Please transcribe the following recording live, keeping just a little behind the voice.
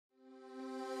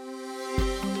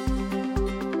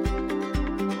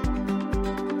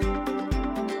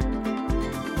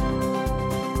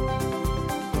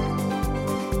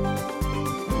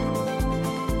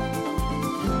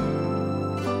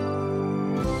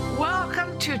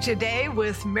Today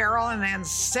with Marilyn and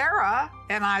Sarah,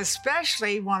 and I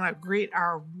especially want to greet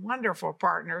our wonderful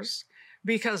partners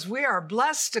because we are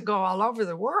blessed to go all over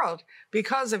the world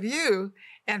because of you,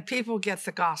 and people get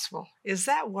the gospel. Is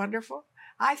that wonderful?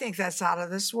 I think that's out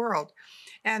of this world.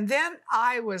 And then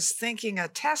I was thinking a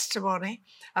testimony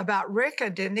about Rick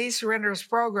and Denise Renner's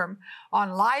program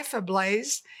on Life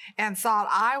Ablaze and thought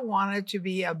I wanted to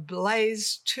be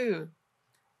ablaze too.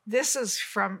 This is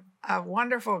from a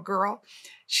wonderful girl.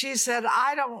 She said,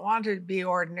 I don't want to be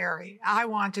ordinary. I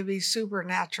want to be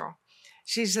supernatural.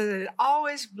 She said, it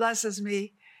always blesses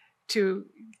me to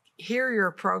hear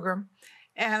your program.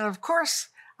 And of course,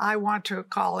 I want to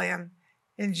call in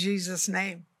Jesus'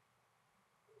 name.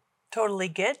 Totally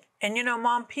get. And you know,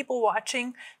 Mom, people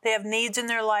watching, they have needs in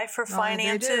their life for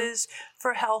finances,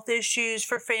 for health issues,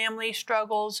 for family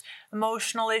struggles,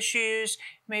 emotional issues.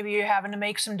 Maybe you're having to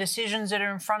make some decisions that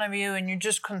are in front of you and you're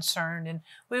just concerned. And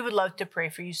we would love to pray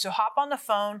for you. So hop on the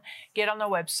phone, get on the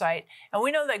website. And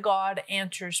we know that God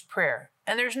answers prayer.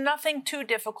 And there's nothing too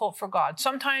difficult for God.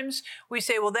 Sometimes we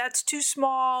say, well, that's too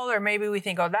small. Or maybe we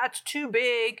think, oh, that's too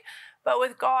big. But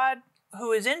with God,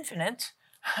 who is infinite,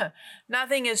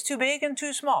 nothing is too big and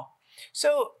too small.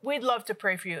 So we'd love to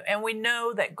pray for you. And we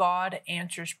know that God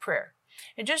answers prayer.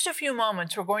 In just a few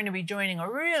moments, we're going to be joining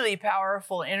a really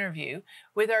powerful interview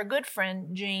with our good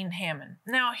friend, Jane Hamon.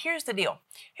 Now, here's the deal.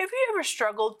 Have you ever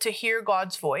struggled to hear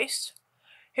God's voice?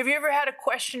 Have you ever had a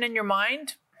question in your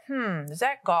mind? Is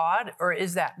that God or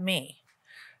is that me?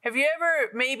 Have you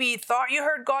ever maybe thought you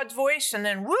heard God's voice and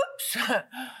then whoops,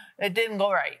 it didn't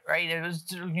go right?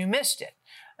 You missed it.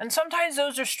 And sometimes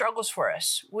those are struggles for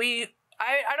us.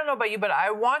 I don't know about you, but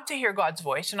I want to hear God's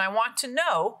voice and I want to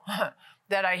know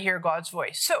that I hear God's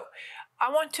voice. So I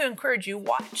want to encourage you,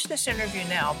 watch this interview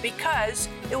now because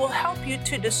it will help you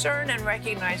to discern and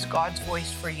recognize God's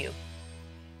voice for you.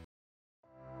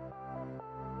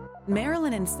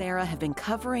 Marilyn and Sarah have been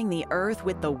covering the earth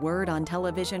with the Word on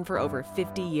television for over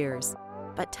 50 years.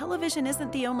 But television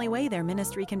isn't the only way their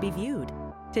ministry can be viewed.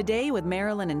 Today with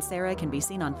Marilyn and Sarah can be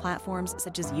seen on platforms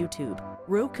such as YouTube,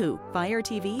 Roku, Fire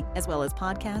TV, as well as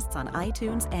podcasts on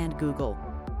iTunes and Google.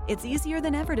 It's easier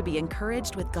than ever to be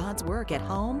encouraged with God's work at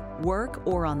home, work,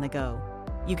 or on the go.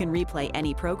 You can replay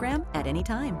any program at any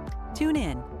time. Tune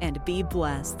in and be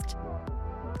blessed.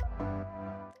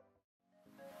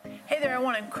 Hey there, I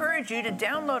want to encourage you to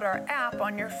download our app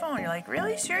on your phone. You're like,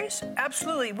 really? Serious?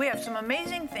 Absolutely. We have some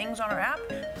amazing things on our app,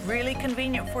 really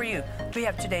convenient for you. We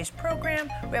have today's program.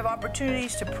 We have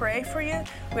opportunities to pray for you.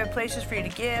 We have places for you to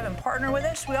give and partner with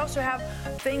us. We also have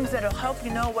things that will help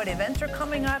you know what events are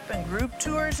coming up and group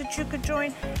tours that you could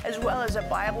join, as well as a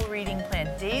Bible reading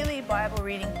plan, daily Bible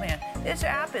reading plan. This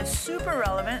app is super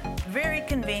relevant, very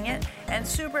convenient, and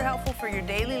super helpful for your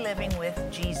daily living with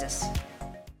Jesus.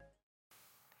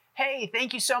 Hey,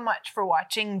 thank you so much for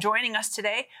watching, joining us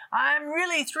today. I'm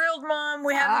really thrilled, Mom.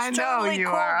 We have this totally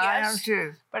cool guest. I am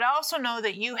too. But I also know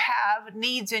that you have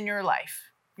needs in your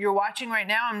life. You're watching right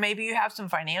now, and maybe you have some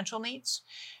financial needs.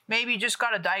 Maybe you just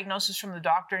got a diagnosis from the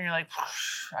doctor, and you're like,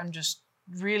 I'm just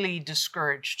really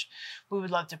discouraged. We would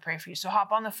love to pray for you. So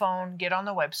hop on the phone, get on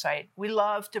the website. We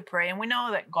love to pray, and we know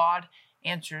that God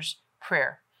answers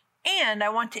prayer. And I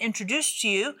want to introduce to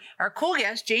you our cool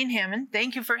guest, Jane Hamon.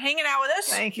 Thank you for hanging out with us.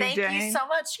 Thank you, Jane. Thank you so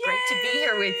much. Great to be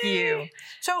here with you.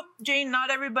 So, Jane, not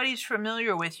everybody's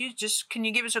familiar with you. Just can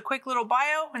you give us a quick little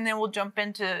bio, and then we'll jump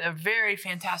into a very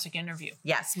fantastic interview.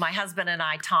 Yes, my husband and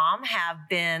I, Tom, have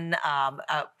been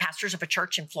pastors of a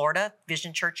church in Florida,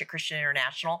 Vision Church at Christian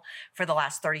International, for the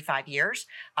last 35 years.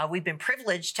 We've been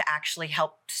privileged to actually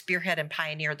help spearhead and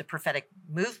pioneer the prophetic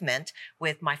movement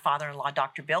with my father-in-law,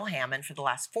 Dr. Bill Hamon, for the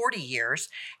last 40 years.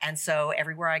 And so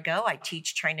everywhere I go, I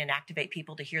teach, train, and activate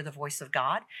people to hear the voice of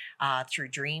God through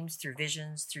dreams, through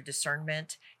visions, through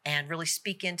discernment, and really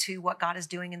speak into what God is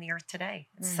doing in the earth today.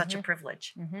 It's such a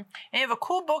privilege. And you have a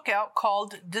cool book out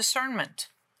called Discernment.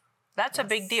 That's a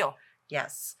big deal.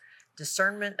 Yes.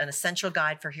 Discernment, an essential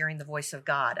guide for hearing the voice of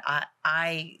God.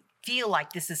 I feel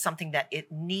like this is something that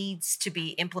it needs to be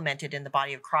implemented in the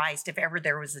body of Christ. If ever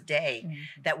there was a day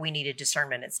that we needed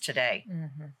discernment, it's today,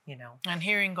 you know. And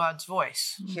hearing God's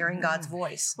voice. Hearing God's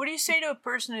voice. What do you say to a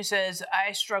person who says,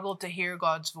 I struggle to hear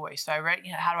God's voice? How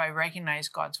do I recognize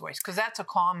God's voice? Because that's a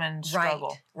common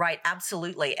struggle. Right,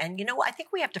 absolutely. And you know, I think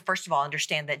we have to first of all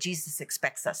understand that Jesus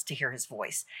expects us to hear his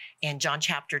voice. In John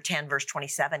chapter 10, verse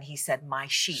 27, he said, my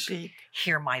sheep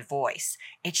hear my voice.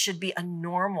 It should be a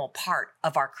normal part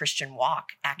of our Christian walk,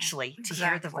 actually, to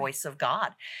hear the voice of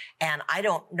God. And I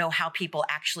don't know how people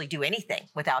actually do anything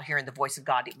without hearing the voice of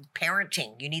God.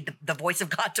 Parenting, you need the voice of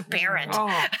God to parent.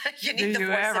 You need the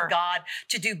voice of God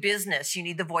to do business. You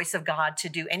need the voice of God to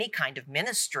do any kind of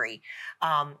ministry.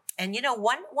 And you know,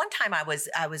 one time I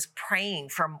was praying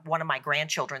for one of my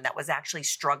grandchildren that was actually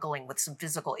struggling with some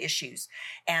physical issues,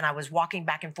 and I was walking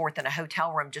back and forth in a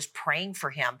hotel room just praying for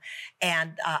him.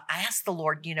 And I asked the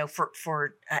Lord, you know,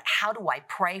 for how do I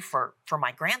pray for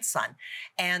my grandson?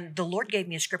 And the Lord gave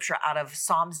me a scripture out of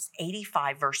Psalms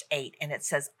 85, verse 8, and it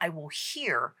says, "I will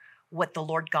hear what the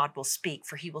Lord God will speak,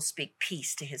 for he will speak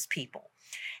peace to his people."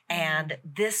 And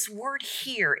this word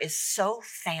 "hear" is so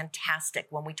fantastic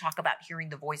when we talk about hearing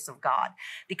the voice of God,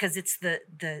 because it's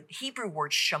the Hebrew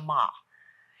word shema.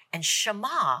 And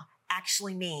shema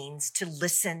actually means to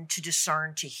listen, to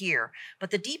discern, to hear.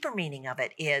 But the deeper meaning of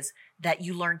it is that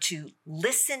you learn to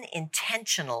listen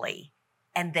intentionally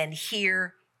and then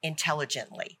hear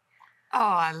intelligently. Oh,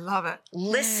 I love it.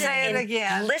 Say it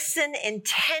again. Listen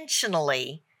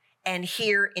intentionally and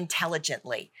hear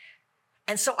intelligently.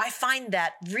 And so I find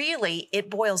that really it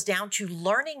boils down to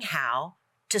learning how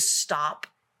to stop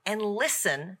and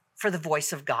listen for the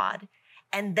voice of God,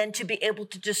 and then to be able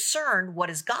to discern what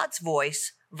is God's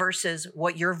voice versus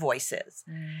what your voice is.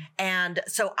 And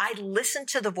so I listen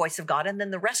to the voice of God, and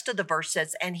then the rest of the verse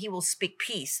says, and he will speak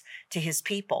peace to his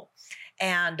people.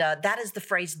 And that is the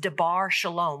phrase debar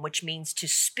shalom, which means to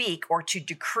speak or to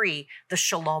decree the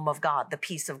shalom of God, the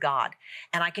peace of God.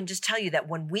 And I can just tell you that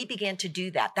when we began to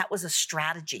do that, that was a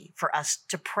strategy for us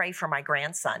to pray for my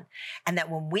grandson. And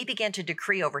that when we began to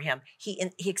decree over him, he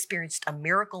experienced a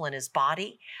miracle in his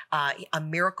body, a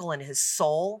miracle in his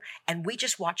soul. And we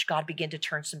just watched God begin to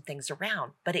turn some things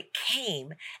around. But it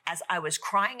came as I was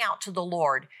crying out to the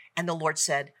Lord, and the Lord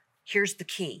said, here's the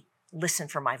key. Listen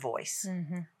for my voice.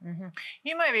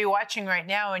 You might be watching right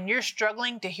now and you're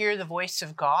struggling to hear the voice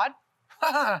of God.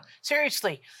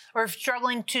 Seriously. Or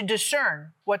struggling to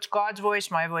discern what's God's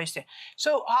voice, my voice.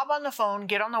 So hop on the phone,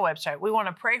 get on the website. We want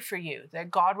to pray for you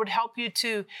that God would help you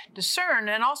to discern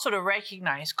and also to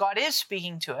recognize God is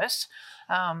speaking to us.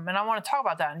 And I want to talk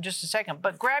about that in just a second.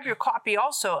 But grab your copy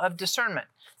also of Discernment.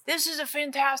 This is a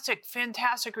fantastic,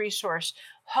 fantastic resource.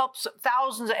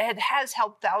 It has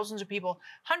helped thousands of people,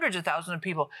 hundreds of thousands of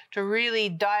people, to really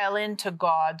dial into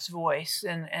God's voice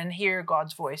and hear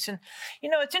God's voice. And, you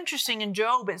know, it's interesting in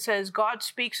Job, it says God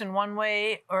speaks in one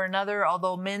way or another,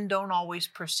 although men don't always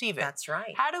perceive it. That's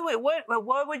right.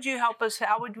 What would you help us?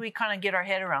 How would we kind of get our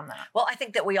head around that? Well, I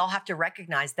think that we all have to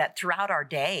recognize that throughout our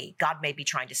day, God may be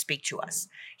trying to speak to us.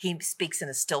 He speaks in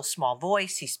a still small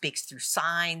voice. He speaks through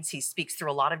signs. He speaks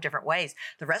through a lot of different ways.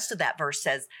 The rest of that verse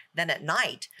says, then at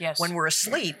night, when we're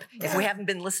asleep, if we haven't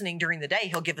been listening during the day,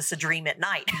 he'll give us a dream at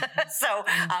night. So,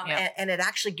 and it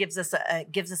actually gives us an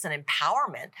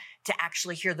empowerment to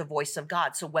actually hear the voice of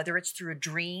God. So whether it's through a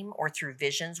dream or through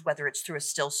visions, whether it's through a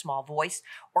still small voice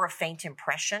or a faint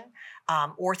impression,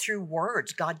 or through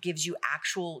words, God gives you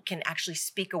can actually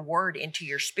speak a word into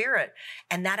your spirit.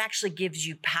 And that actually gives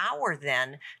you power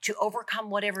then to overcome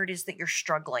whatever it is that you're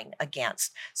struggling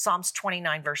against. Psalms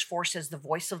 29 verse 4 says, the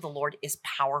voice of the Lord is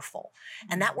powerful.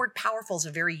 And that word powerful is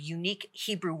a very unique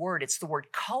Hebrew word. It's the word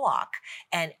koach.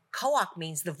 And koach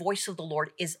means the voice of the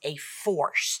Lord is a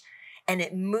force. And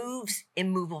it moves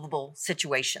immovable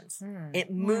situations.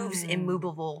 It moves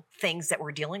immovable things that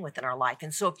we're dealing with in our life.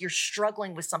 And so if you're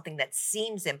struggling with something that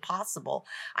seems impossible,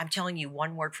 I'm telling you,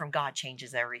 one word from God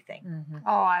changes everything.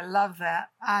 Oh, I love that.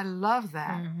 I love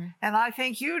that. And I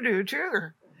think you do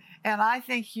too. And I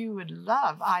think you would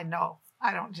love, I know,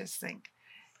 I don't just think,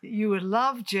 you would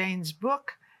love Jane's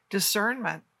book,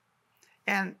 Discernment.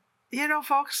 And, you know,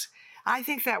 folks, I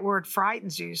think that word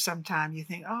frightens you sometimes. You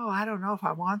think, oh, I don't know if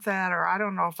I want that, or I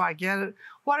don't know if I get it.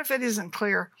 What if it isn't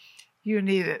clear? You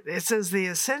need it. It says the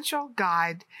essential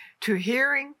guide to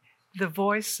hearing the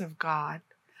voice of God.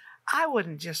 I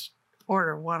wouldn't just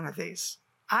order one of these.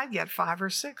 I'd get 5 or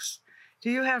 6.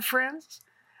 Do you have friends?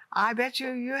 I bet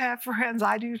you have friends,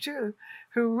 I do too,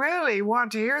 who really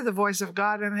want to hear the voice of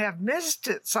God and have missed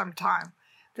it sometime.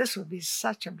 This would be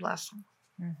such a blessing.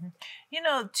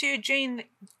 To Jane,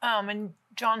 in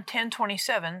John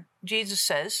 10:27, Jesus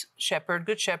says, "Shepherd,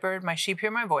 good shepherd, my sheep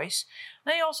hear my voice."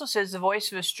 And he also says, "The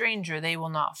voice of a stranger they will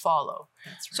not follow."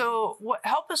 That's right. So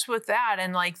help us with that,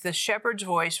 and like the shepherd's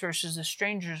voice versus the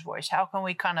stranger's voice. How can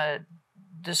we kind of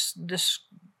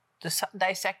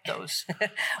dissect those?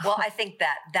 Well, I think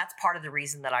that's part of the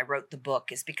reason that I wrote the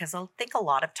book, is because I think a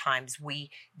lot of times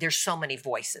there's so many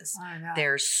voices. I know.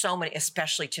 There's so many,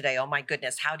 especially today. Oh my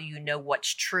goodness, how do you know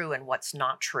what's true and what's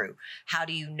not true? How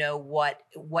do you know what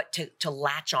to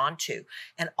latch onto?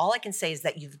 And all I can say is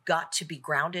that you've got to be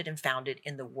grounded and founded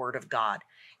in the Word of God.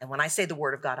 And when I say the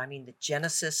Word of God, I mean the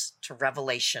Genesis to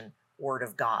Revelation Word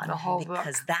of God, the whole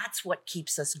because book. that's what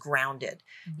keeps us grounded.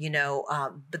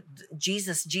 But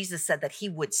Jesus said that he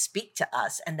would speak to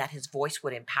us and that his voice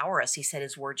would empower us. He said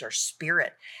his words are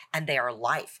spirit and they are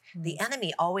life. The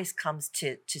enemy always comes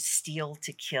to steal,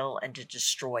 to kill, and to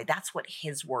destroy. That's what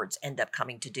his words end up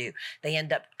coming to do. They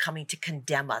end up coming to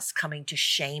condemn us, coming to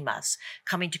shame us,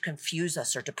 coming to confuse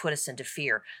us, or to put us into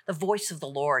fear. The voice of the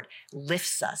Lord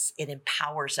lifts us. It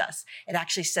empowers us. It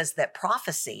actually says that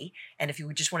prophecy, and if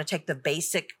you just want to take the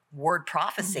basic word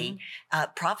prophecy,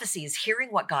 prophecy is hearing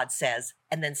what God says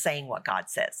and then saying what God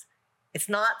says. It's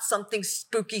not something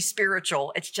spooky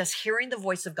spiritual. It's just hearing the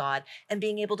voice of God and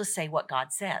being able to say what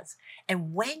God says.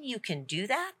 And when you can do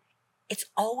that, it's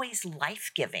always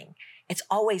life-giving. It's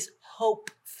always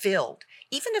hope-filled.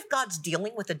 Even if God's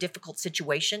dealing with a difficult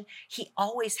situation, he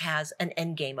always has an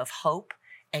end game of hope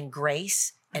and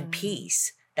grace and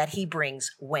peace that he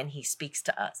brings when he speaks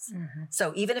to us.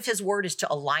 So even if his word is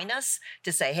to align us,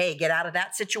 to say, hey, get out of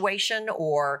that situation,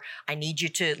 or I need you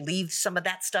to leave some of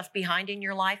that stuff behind in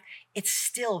your life, it's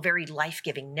still very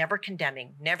life-giving, never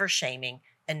condemning, never shaming,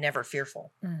 and never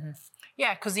fearful.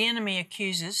 Yeah, because the enemy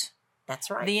accuses. That's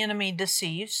right. The enemy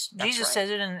deceives. That's Jesus right. says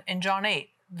it in John 8.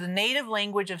 The native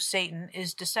language of Satan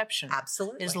is deception.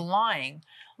 Absolutely. Is lying.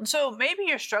 And so maybe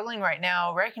you're struggling right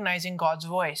now recognizing God's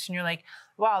voice, and you're like,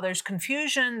 wow, there's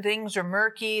confusion, things are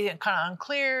murky and kind of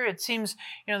unclear. It seems,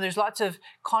 there's lots of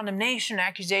condemnation,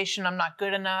 accusation, I'm not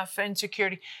good enough,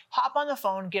 insecurity. Hop on the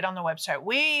phone, get on the website.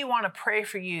 We want to pray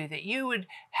for you that you would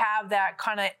have that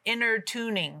kind of inner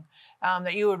tuning,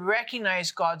 that you would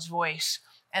recognize God's voice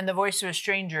and the voice of a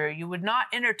stranger. You would not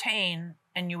entertain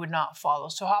and you would not follow.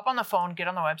 So hop on the phone, get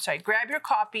on the website, grab your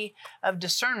copy of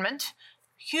Discernment.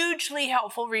 Hugely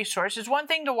helpful resource. It's one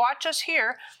thing to watch us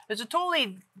here. It's a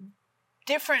totally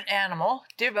different animal,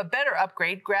 a better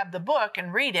upgrade. Grab the book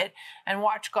and read it and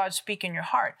watch God speak in your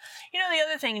heart. The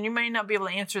other thing, and you may not be able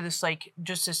to answer this like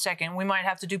just a second. We might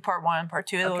have to do part 1, part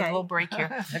 2. A little break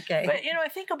here. Okay. But I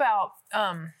think about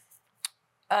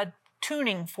a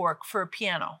tuning fork for a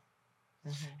piano.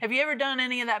 Have you ever done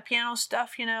any of that piano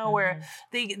stuff, where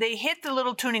they hit the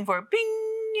little tuning fork, bing,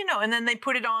 and then they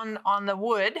put it on the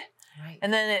wood. Right.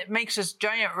 And then it makes this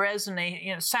giant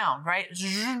resonate, sound, right?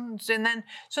 And then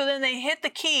they hit the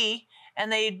key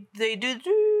and they do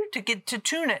to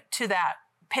tune it to that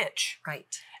pitch. Right.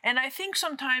 And I think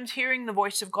sometimes hearing the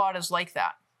voice of God is like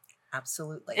that.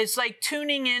 Absolutely. It's like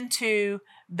tuning into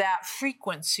that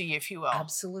frequency, if you will.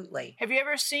 Absolutely. Have you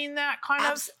ever seen that kind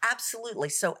of? Absolutely.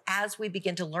 So as we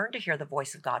begin to learn to hear the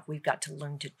voice of God, we've got to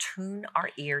learn to tune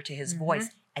our ear to his voice.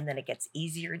 And then it gets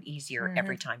easier and easier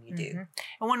every time you do.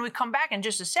 And when we come back in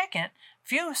just a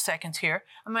few seconds here,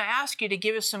 I'm going to ask you to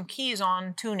give us some keys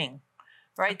on tuning,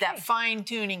 right? Okay. That fine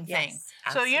tuning thing.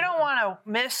 So you don't want to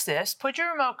miss this. Put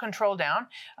your remote control down.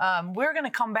 We're going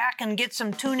to come back and get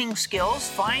some tuning skills,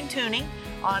 fine tuning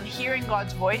on hearing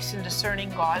God's voice and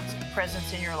discerning God's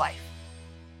presence in your life.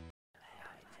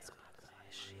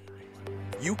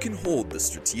 You can hold the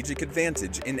strategic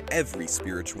advantage in every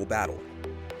spiritual battle.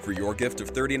 For your gift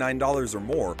of $39 or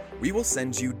more, we will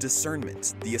send you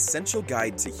Discernment, the essential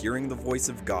guide to hearing the voice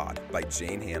of God by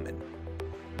Jane Hamon.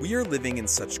 We are living in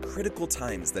such critical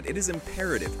times that it is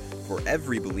imperative for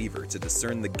every believer to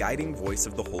discern the guiding voice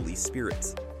of the Holy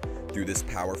Spirit. Through this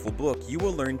powerful book, you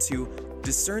will learn to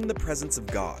discern the presence of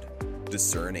God,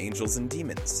 discern angels and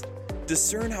demons,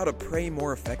 discern how to pray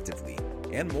more effectively,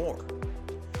 and more.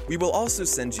 We will also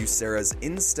send you Sarah's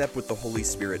In Step with the Holy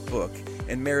Spirit book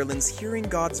and Marilyn's Hearing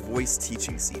God's Voice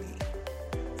teaching CD.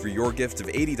 For your gift of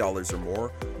 $80 or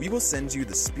more, we will send you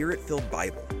the Spirit-filled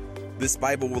Bible. This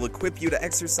Bible will equip you to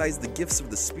exercise the gifts of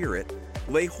the Spirit,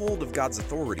 lay hold of God's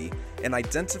authority, and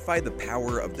identify the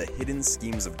power of the hidden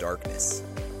schemes of darkness.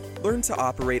 Learn to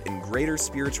operate in greater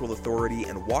spiritual authority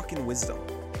and walk in wisdom.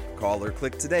 Call or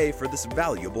click today for this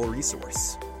valuable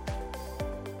resource.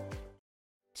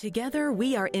 Together,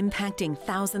 we are impacting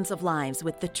thousands of lives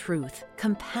with the truth,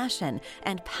 compassion,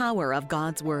 and power of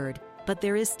God's Word. But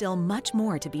there is still much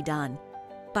more to be done.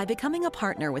 By becoming a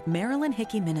partner with Marilyn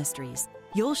Hickey Ministries,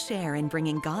 you'll share in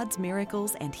bringing God's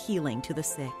miracles and healing to the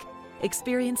sick,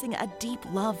 experiencing a deep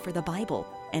love for the Bible,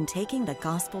 and taking the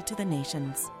gospel to the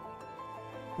nations.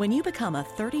 When you become a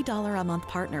 $30 a month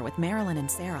partner with Marilyn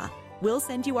and Sarah, we'll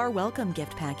send you our welcome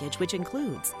gift package, which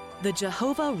includes the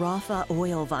Jehovah Rapha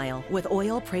oil vial with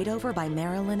oil prayed over by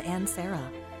Marilyn and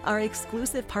Sarah, our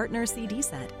exclusive partner CD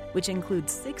set, which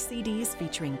includes 6 CDs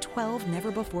featuring 12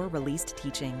 never-before-released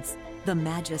teachings, the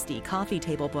Majesty coffee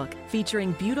table book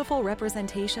featuring beautiful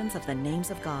representations of the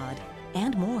names of God,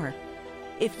 and more.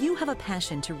 If you have a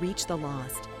passion to reach the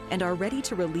lost and are ready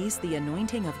to release the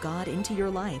anointing of God into your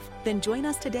life, then join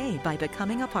us today by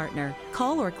becoming a partner.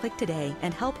 Call or click today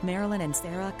and help Marilyn and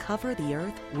Sarah cover the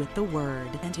earth with the Word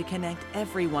and to connect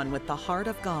everyone with the heart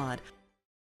of God.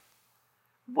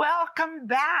 Welcome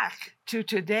back to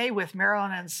Today with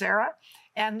Marilyn and Sarah.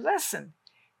 And listen,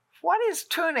 what is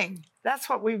tuning? That's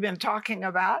what we've been talking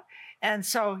about. And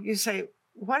so you say,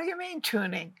 what do you mean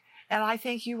tuning? And I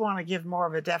think you want to give more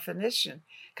of a definition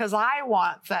because I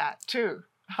want that too.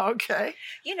 Okay.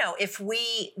 You know, if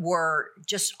we were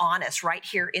just honest right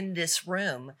here in this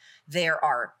room, there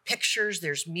are pictures,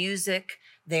 there's music,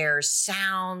 there's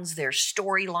sounds, there's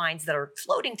storylines that are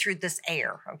floating through this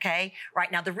air, okay?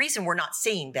 Right now, the reason we're not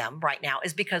seeing them right now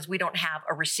is because we don't have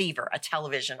a receiver, a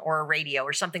television or a radio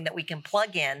or something that we can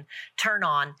plug in, turn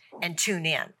on, and tune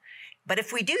in. But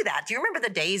if we do that, do you remember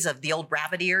the days of the old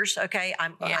rabbit ears? Okay, I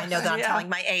know that I'm telling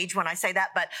my age when I say that,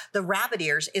 but the rabbit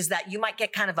ears is that you might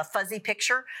get kind of a fuzzy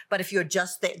picture, but if you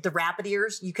adjust the rabbit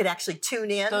ears, you could actually tune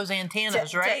in. Those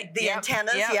antennas, right? The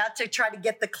antennas, to try to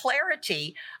get the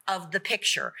clarity of the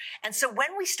picture. And so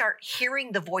when we start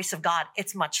hearing the voice of God,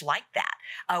 it's much like that.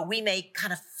 We may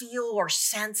kind of feel or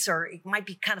sense, or it might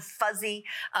be kind of fuzzy,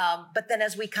 but then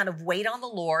as we kind of wait on the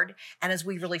Lord and as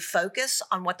we really focus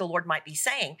on what the Lord might be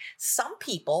saying, some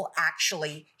people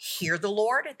actually hear the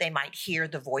Lord. They might hear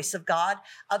the voice of God.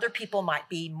 Other people might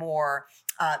be more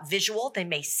visual. They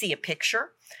may see a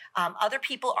picture. Other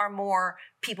people are more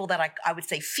people that I would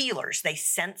say feelers. They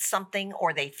sense something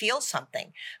or they feel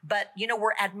something. But, you know,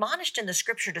 we're admonished in the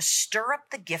scripture to stir up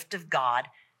the gift of God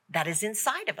that is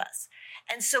inside of us.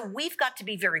 And so we've got to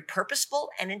be very purposeful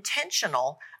and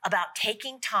intentional about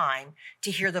taking time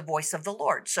to hear the voice of the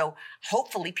Lord. So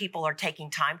hopefully people are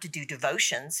taking time to do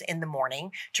devotions in the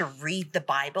morning, to read the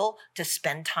Bible, to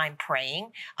spend time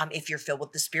praying. If you're filled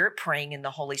with the Spirit, praying in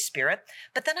the Holy Spirit.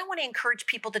 But then I want to encourage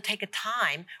people to take a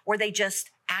time where they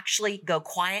just actually go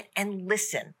quiet and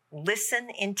listen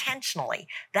intentionally.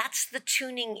 That's the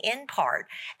tuning in part.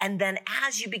 And then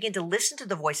as you begin to listen to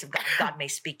the voice of God, God may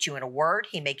speak to you in a word.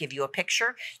 He may give you a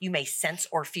picture. You may sense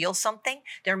or feel something.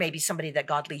 There may be somebody that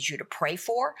God leads you to pray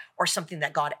for or something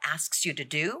that God asks you to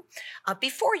do.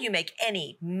 Before you make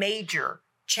any major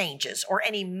changes or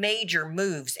any major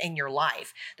moves in your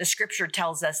life, the scripture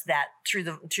tells us that through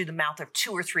the mouth of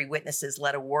 2 or 3 witnesses,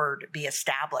 let a word be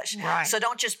established. Right. So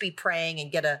don't just be praying and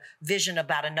get a vision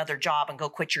about another job and go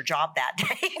quit your job that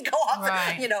day and go off.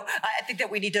 Right. And, I think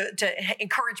that we need to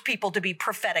encourage people to be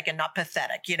prophetic and not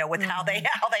pathetic, with how they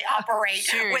operate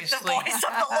with the voice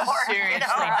of the Lord. Seriously,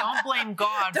 don't blame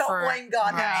God. Don't blame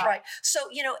God. Right. That's right. So,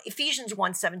 Ephesians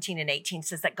 1:17 and 18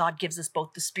 says that God gives us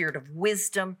both the spirit of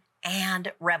wisdom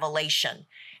and revelation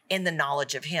in the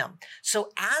knowledge of him.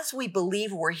 So as we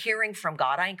believe we're hearing from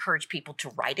God, I encourage people to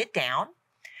write it down,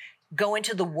 go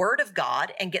into the Word of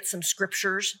God and get some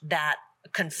scriptures that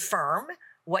confirm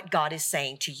what God is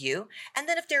saying to you. And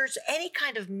then if there's any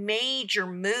kind of major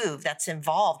move that's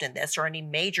involved in this or any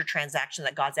major transaction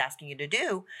that God's asking you to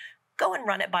do, go and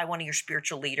run it by one of your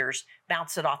spiritual leaders,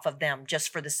 bounce it off of them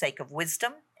just for the sake of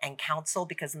wisdom and counsel,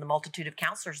 because in the multitude of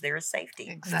counselors, there is safety.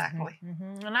 Exactly.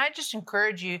 Mm-hmm. And I just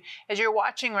encourage you, as you're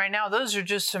watching right now, those are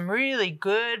just some really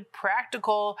good,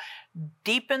 practical,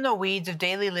 deep in the weeds of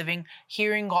daily living,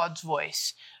 hearing God's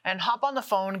voice. And hop on the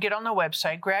phone, get on the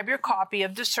website, grab your copy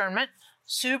of Discernment.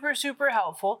 Super, super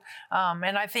helpful.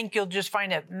 And I think you'll just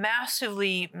find it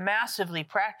massively, massively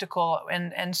practical.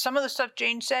 And some of the stuff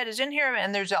Jane said is in here,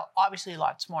 and there's obviously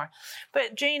lots more.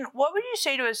 But Jane, what would you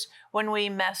say to us when we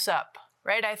mess up?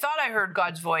 Right? I thought I heard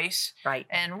God's voice. Right.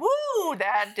 And woo,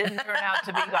 that didn't turn out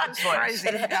to be God's voice.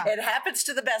 It happens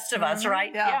to the best of us,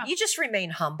 right? Yeah. You just remain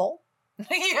humble.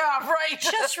 Yeah, right.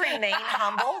 Just remain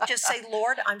humble. Just say,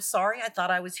 Lord, I'm sorry. I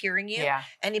thought I was hearing you. Yeah.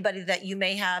 Anybody that you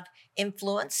may have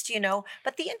influenced,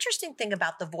 But the interesting thing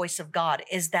about the voice of God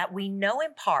is that we know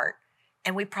in part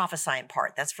and we prophesy in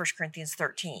part. That's 1 Corinthians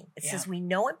 13. It says we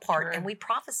know in part and we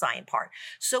prophesy in part.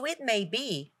 So it may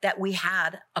be that we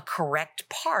had a correct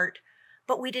part,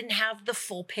 but we didn't have the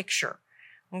full picture.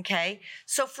 Okay.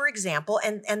 So for example,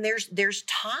 and there's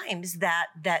times that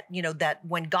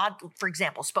when God, for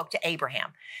example, spoke to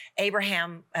Abraham,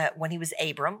 when he was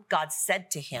Abram, God said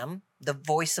to him, the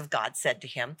voice of God said to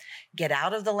him, get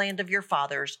out of the land of your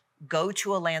fathers, go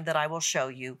to a land that I will show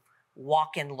you,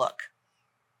 walk and look.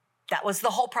 That was the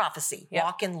whole prophecy. Yep.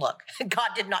 Walk and look. God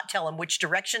did not tell him which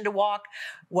direction to walk,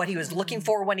 what he was looking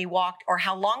for when he walked, or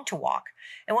how long to walk.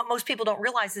 And what most people don't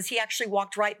realize is he actually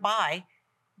walked right by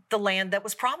the land that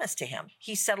was promised to him.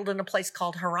 He settled in a place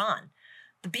called Haran.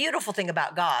 The beautiful thing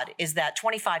about God is that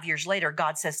 25 years later,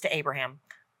 God says to Abraham,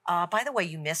 by the way,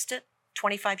 you missed it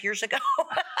 25 years ago.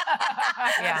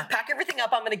 Pack everything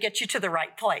up. I'm going to get you to the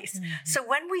right place. Mm-hmm. So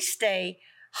when we stay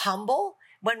humble,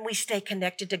 when we stay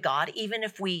connected to God, even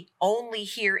if we only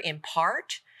hear in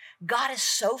part, God is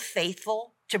so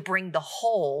faithful to bring the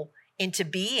whole into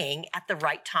being at the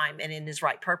right time and in his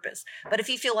right purpose. But if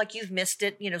you feel like you've missed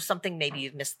it, something, maybe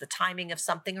you've missed the timing of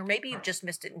something, or maybe you've just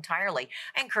missed it entirely,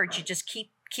 I encourage you just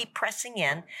keep pressing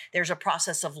in. There's a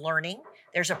process of learning.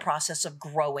 There's a process of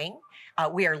growing.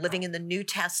 We are living in the New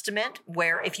Testament,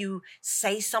 where if you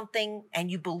say something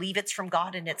and you believe it's from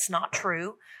God and it's not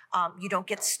true, you don't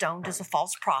get stoned as a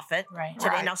false prophet today.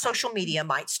 Right. Now, social media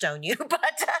might stone you,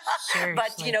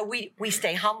 but we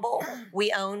stay humble.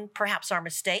 We own perhaps our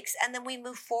mistakes, and then we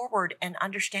move forward and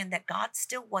understand that God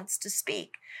still wants to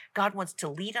speak. God wants to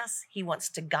lead us. He wants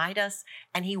to guide us,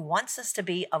 and he wants us to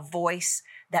be a voice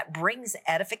that brings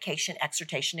edification,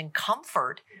 exhortation, and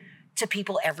comfort to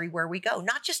people everywhere we go,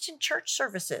 not just in church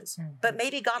services, but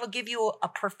maybe God will give you a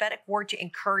prophetic word to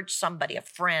encourage somebody, a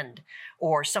friend,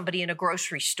 or somebody in a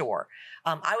grocery store.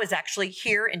 I was actually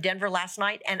here in Denver last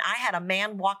night, and I had a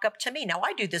man walk up to me. Now,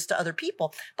 I do this to other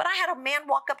people, but I had a man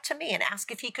walk up to me and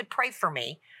ask if he could pray for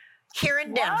me here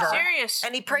in Denver. Serious.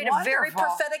 And he prayed a very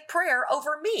prophetic prayer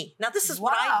over me. Now, this is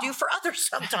what I do for others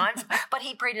sometimes, but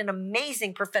he prayed an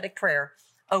amazing prophetic prayer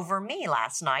over me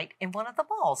last night in one of the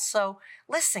malls. So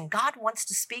listen, God wants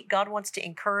to speak, God wants to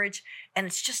encourage, and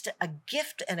it's just a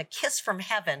gift and a kiss from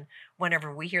heaven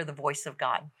whenever we hear the voice of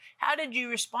God. How did you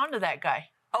respond to that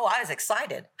guy? Oh, I was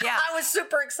excited. Yeah. I was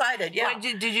super excited. Yeah. What,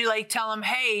 did you tell him,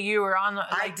 hey, you were on the...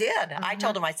 I did. Mm-hmm. I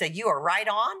told him, I said, you are right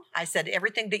on. I said,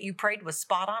 everything that you prayed was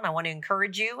spot on. I want to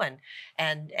encourage you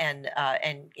and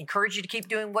encourage you to keep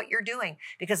doing what you're doing.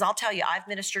 Because I'll tell you, I've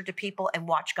ministered to people and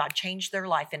watched God change their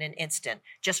life in an instant,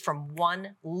 just from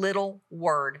one little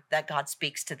word that God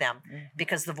speaks to them. Mm-hmm.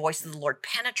 Because the voice of the Lord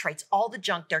penetrates all the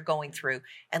junk they're going through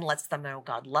and lets them know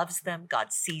God loves them,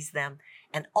 God sees them.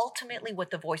 And ultimately what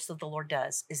the voice of the Lord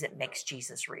does is it makes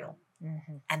Jesus real.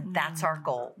 Mm-hmm. And that's our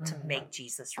goal, to make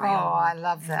Jesus real. Oh, I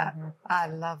love that. Mm-hmm. I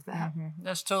love that. Mm-hmm.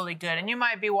 That's totally good. And you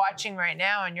might be watching right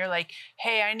now and you're like,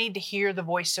 hey, I need to hear the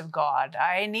voice of God.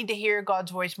 I need to hear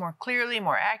God's voice more clearly,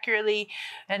 more accurately.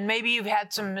 And maybe you've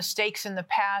had some mistakes in the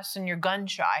past and you're gun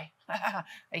shy.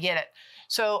 I get it.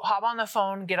 So hop on the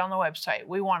phone, get on the website.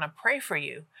 We want to pray for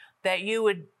you, that you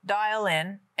would dial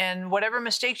in, and whatever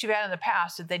mistakes you've had in the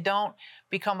past, that they don't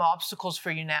become obstacles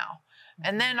for you now.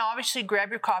 And then obviously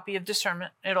grab your copy of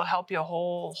Discernment. It'll help you a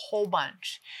whole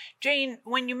bunch. Jane,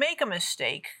 when you make a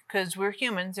mistake, because we're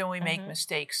humans and we make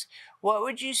mistakes, what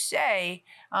would you say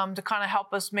to kind of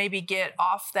help us maybe get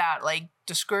off that, like,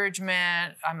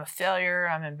 discouragement, I'm a failure,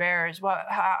 I'm embarrassed?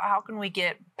 How can we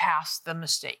get past the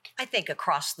mistake? I think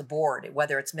across the board,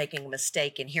 whether it's making a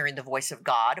mistake and hearing the voice of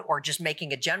God or just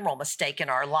making a general mistake in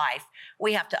our life,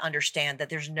 we have to understand that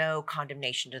there's no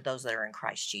condemnation to those that are in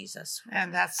Christ Jesus.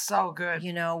 And that's so good.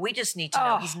 We just need to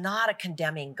know he's not a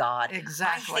condemning God.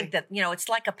 Exactly. I think that, it's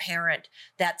like a parent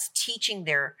that's teaching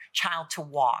their child to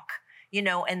walk,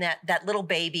 and that little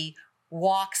baby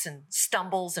walks and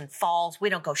stumbles and falls. We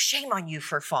don't go, shame on you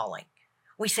for falling.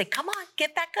 We say, come on,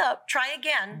 get back up, try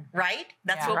again, right?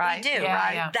 That's what we do.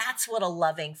 Yeah. That's what a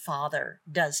loving father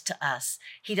does to us.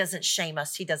 He doesn't shame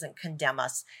us. He doesn't condemn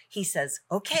us. He says,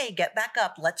 okay, get back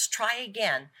up. Let's try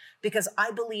again. Because I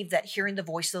believe that hearing the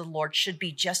voice of the Lord should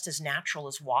be just as natural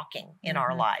as walking in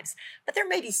our lives. But there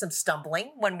may be some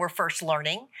stumbling when we're first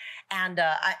learning. And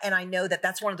I know that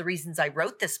that's one of the reasons I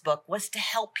wrote this book, was to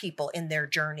help people in their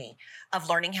journey of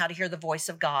learning how to hear the voice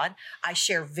of God. I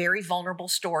share very vulnerable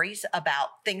stories about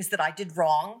things that I did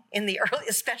wrong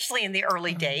especially in the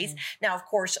early days. Now, of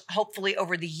course, hopefully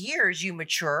over the years you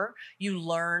mature, you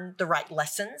learn the right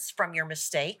lessons from your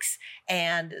mistakes,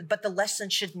 but the lesson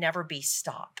should never be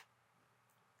stop.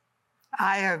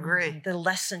 I agree. The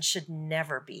lesson should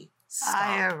never be stop.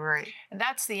 I agree. And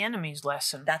that's the enemy's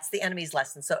lesson. That's the enemy's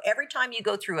lesson. So every time you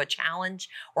go through a challenge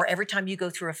or every time you go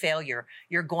through a failure,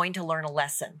 you're going to learn a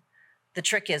lesson. The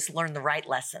trick is learn the right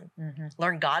lesson,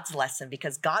 learn God's lesson,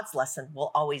 because God's lesson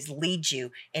will always lead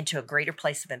you into a greater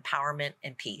place of empowerment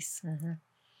and peace.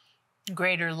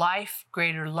 Greater life,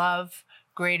 greater love,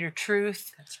 greater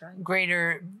truth. That's right.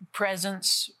 Greater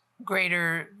presence,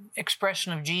 greater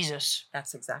expression of Jesus.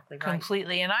 That's exactly right.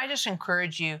 Completely. And I just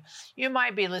encourage you, you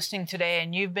might be listening today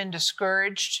and you've been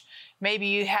discouraged. Maybe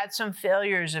you had some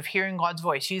failures of hearing God's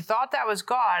voice. You thought that was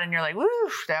God and you're like, woo,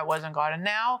 that wasn't God. And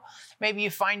now maybe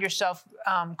you find yourself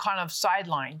kind of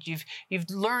sidelined. You've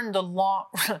learned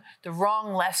the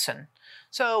wrong lesson.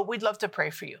 So we'd love to pray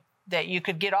for you, that you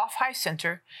could get off high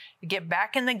center, get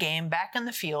back in the game, back in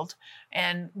the field,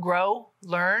 and grow,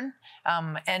 learn,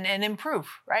 and improve,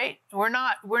 right?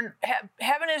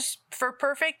 Heaven is for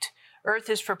perfect, earth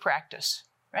is for practice,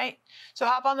 right? So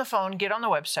hop on the phone, get on the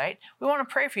website. We want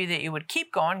to pray for you that you would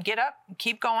keep going, get up,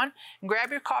 keep going, and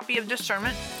grab your copy of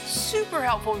Discernment. Super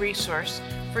helpful resource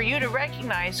for you to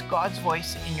recognize God's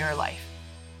voice in your life.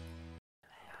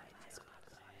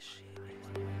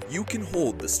 You can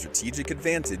hold the strategic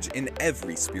advantage in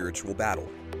every spiritual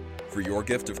battle. For your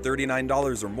gift of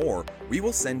 $39 or more, we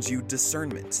will send you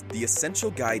Discernment, the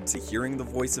essential guide to hearing the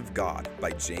voice of God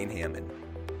by Jane Hamon.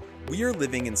 We are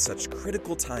living in such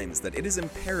critical times that it is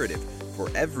imperative for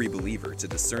every believer to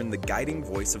discern the guiding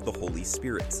voice of the Holy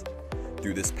Spirit.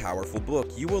 Through this powerful book,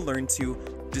 you will learn to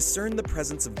discern the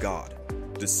presence of God,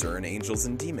 discern angels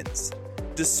and demons,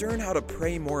 discern how to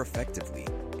pray more effectively,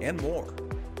 and more.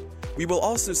 We will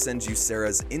also send you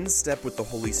Sarah's In Step with the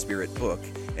Holy Spirit book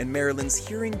and Marilyn's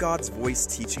Hearing God's Voice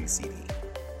teaching CD.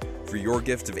 For your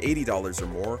gift of $80 or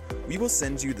more, we will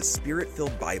send you the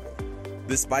Spirit-filled Bible.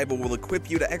 This Bible will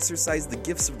equip you to exercise the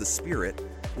gifts of the Spirit,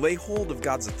 lay hold of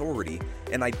God's authority,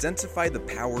 and identify the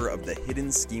power of the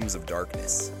hidden schemes of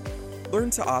darkness. Learn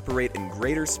to operate in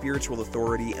greater spiritual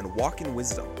authority and walk in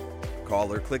wisdom.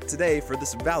 Call or click today for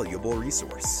this valuable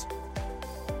resource.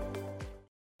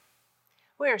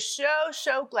 We are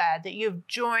so glad that you've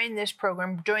joined this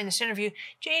program, joined this interview.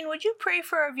 Jane, would you pray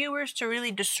for our viewers to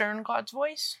really discern God's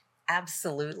voice?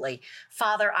 Absolutely.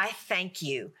 Father, I thank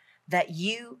you that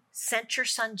you sent your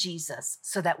son Jesus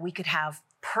so that we could have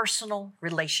personal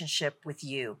relationship with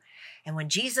you. And when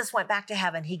Jesus went back to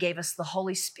heaven, he gave us the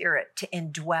Holy Spirit to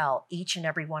indwell each and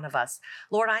every one of us.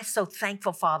 Lord, I'm so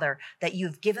thankful, Father, that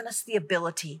you've given us the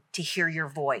ability to hear your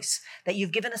voice, that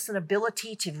you've given us an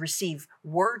ability to receive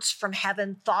words from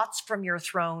heaven, thoughts from your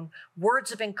throne,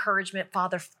 words of encouragement,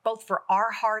 Father, both for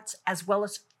our hearts as well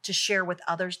as to share with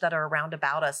others that are around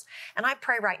about us. And I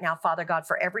pray right now, Father God,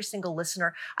 for every single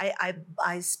listener.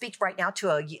 I speak right now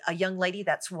to a young lady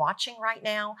that's watching right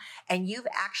now, and you've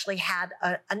actually had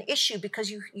an issue because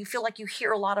you feel like you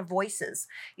hear a lot of voices.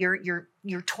 You're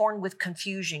torn with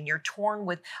confusion. You're torn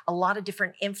with a lot of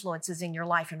different influences in your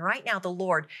life. And right now, the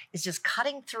Lord is just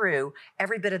cutting through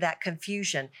every bit of that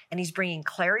confusion, and he's bringing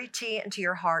clarity into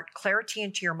your heart, clarity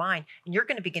into your mind, and you're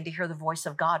going to begin to hear the voice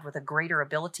of God with a greater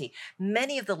ability.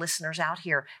 Many of the listeners out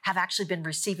here have actually been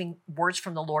receiving words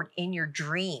from the Lord in your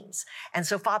dreams. And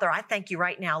so, Father, I thank you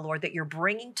right now, Lord, that you're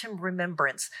bringing to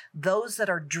remembrance those that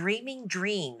are dreaming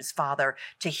dreams, Father,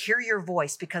 to hear your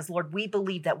voice, because, Lord, we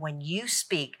believe that when you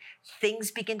speak,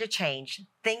 things begin to change,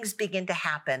 things begin to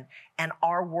happen, and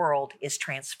our world is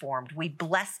transformed. We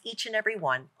bless each and every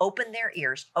one. Open their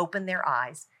ears, open their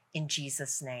eyes, in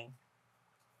Jesus' name.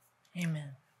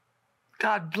 Amen.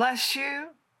 God bless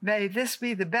you. May this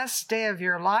be the best day of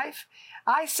your life.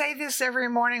 I say this every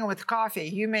morning with coffee.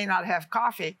 You may not have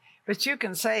coffee, but you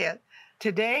can say it.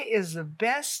 Today is the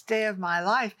best day of my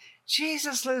life.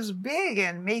 Jesus lives big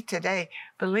in me today.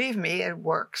 Believe me, it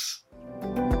works.